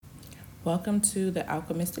Welcome to the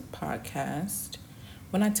Alchemistic Podcast.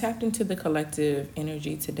 When I tapped into the collective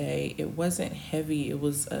energy today, it wasn't heavy. It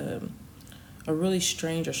was a really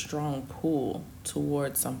strange or strong pull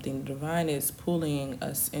towards something. The divine is pulling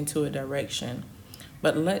us into a direction.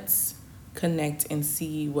 But let's connect and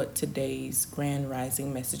see what today's grand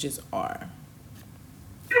rising messages are.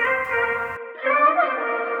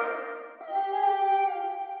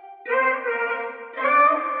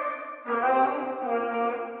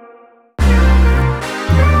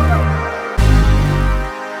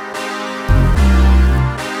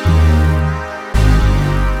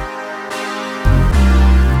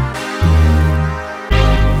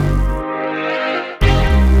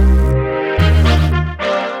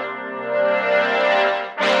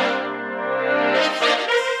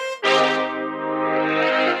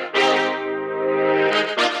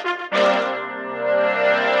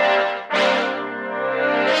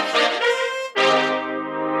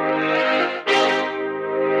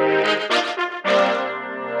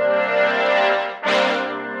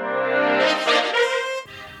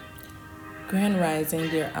 Grand Rising,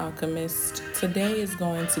 dear alchemist. Today is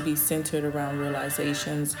going to be centered around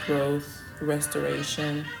realizations, growth,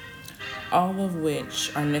 restoration, all of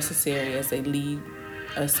which are necessary as they lead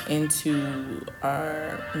us into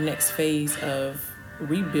our next phase of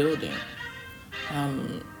rebuilding.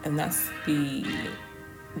 And that's the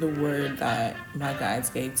word that my guides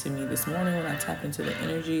gave to me this morning when I tapped into the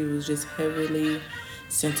energy. It was just heavily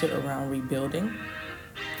centered around rebuilding.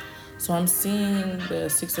 So I'm seeing the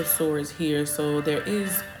Six of Swords here. So there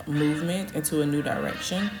is movement into a new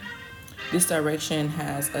direction. This direction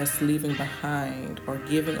has us leaving behind or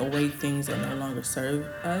giving away things that no longer serve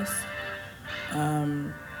us.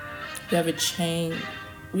 We have a change.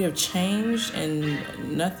 We have changed,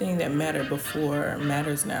 and nothing that mattered before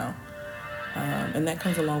matters now. And that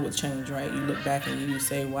comes along with change, right? You look back and you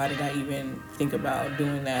say, why did I even think about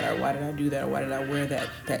doing that? Or why did I do that? Or why did I wear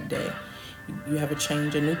that day? You have a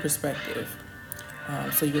change, a new perspective.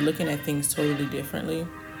 So you're looking at things totally differently.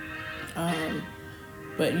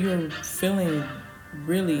 But you're feeling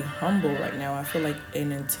really humble right now. I feel like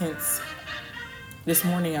this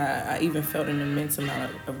morning I even felt an immense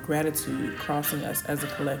amount of gratitude crossing us as a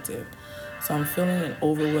collective. So I'm feeling an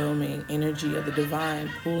overwhelming energy of the divine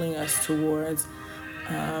pulling us towards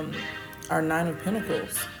our Nine of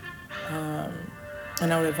Pentacles.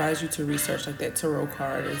 And I would advise you to research like that tarot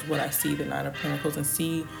card is what I see, the Nine of Pentacles, and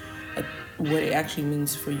see what it actually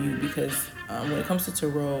means for you. Because when it comes to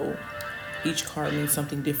tarot, each card means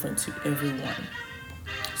something different to everyone.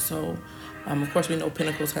 So, of course, we know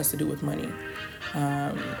Pentacles has to do with money,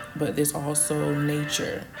 but there's also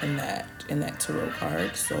nature in that tarot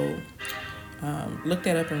card. So, look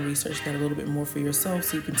that up and research that a little bit more for yourself,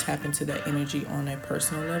 so you can tap into that energy on a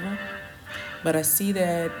personal level. But I see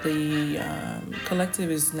that the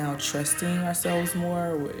collective is now trusting ourselves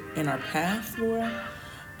more in our path more.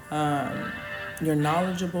 You're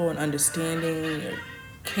knowledgeable and understanding. You're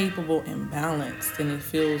capable and balanced, and it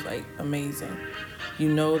feels like amazing.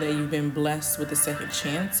 You know that you've been blessed with a second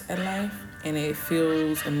chance at life, and it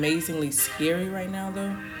feels amazingly scary right now,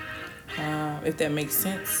 though. If that makes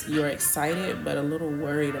sense, you're excited but a little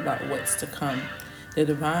worried about what's to come. The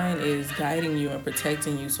divine is guiding you and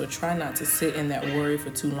protecting you, so try not to sit in that worry for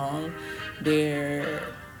too long.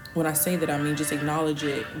 When I say that, I mean just acknowledge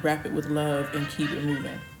it, wrap it with love, and keep it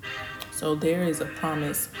moving. So there is a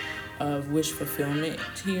promise of wish fulfillment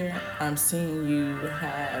here. I'm seeing you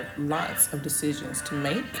have lots of decisions to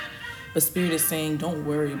make, but Spirit is saying don't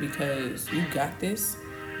worry because you got this.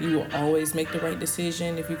 You will always make the right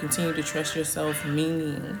decision if you continue to trust yourself,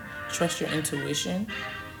 meaning trust your intuition.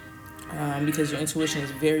 Because your intuition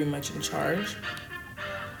is very much in charge.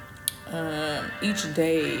 Each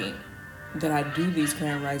day that I do these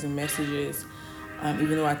Grand Rising messages,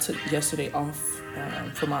 even though I took yesterday off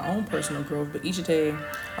for my own personal growth, but each day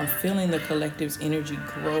I'm feeling the collective's energy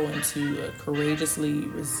grow into courageously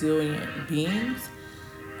resilient beings.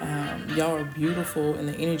 Y'all are beautiful, and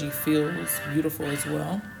the energy feels beautiful as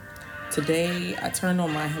well. Today, I turned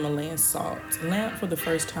on my Himalayan salt lamp for the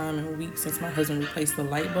first time in weeks since my husband replaced the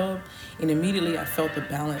light bulb, and immediately I felt the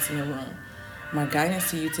balance in the room. My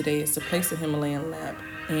guidance to you today is to place the Himalayan lamp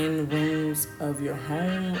in rooms of your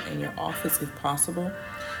home and your office if possible.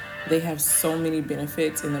 They have so many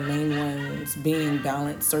benefits, and the main ones being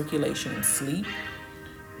balance, circulation, and sleep.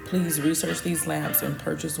 Please research these lamps and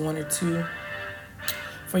purchase one or two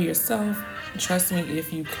for yourself. Trust me,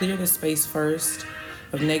 if you clear the space first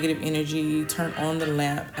of negative energy, turn on the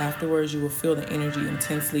lamp. Afterwards, you will feel the energy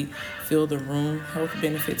intensely fill the room. Health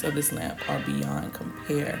benefits of this lamp are beyond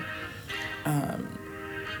compare.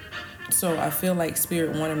 So I feel like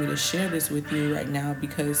Spirit wanted me to share this with you right now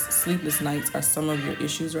because sleepless nights are some of your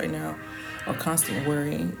issues right now, or constant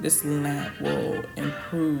worry. This lamp will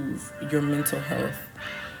improve your mental health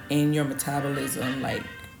and your metabolism like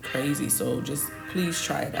crazy. So just please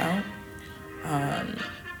try it out.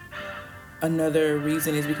 Another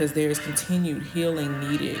reason is because there is continued healing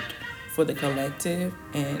needed for the collective,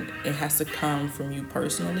 and it has to come from you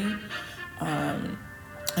personally. And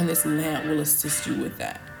this lamp will assist you with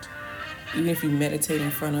that. Even if you meditate in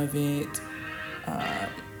front of it,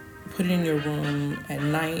 put it in your room at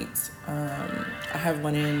night. I have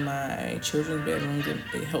one in my children's bedrooms.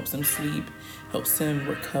 It helps them sleep, helps them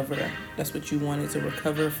recover. That's what you want it to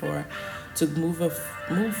recover for, to move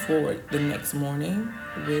forward the next morning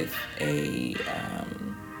with a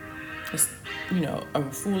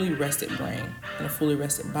fully rested brain and a fully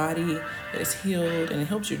rested body that is healed, and it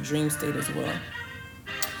helps your dream state as well.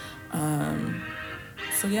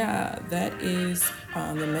 So yeah, that is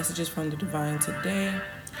the messages from the divine today.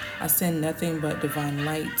 I send nothing but divine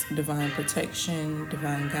light, divine protection,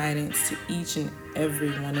 divine guidance to each and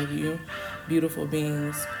every one of you, beautiful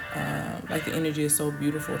beings. Like the energy is so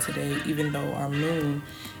beautiful today, even though our moon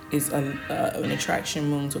is an attraction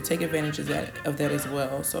moon. So take advantage of that as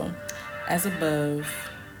well. So as above,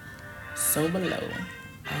 so below.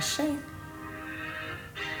 Ashe.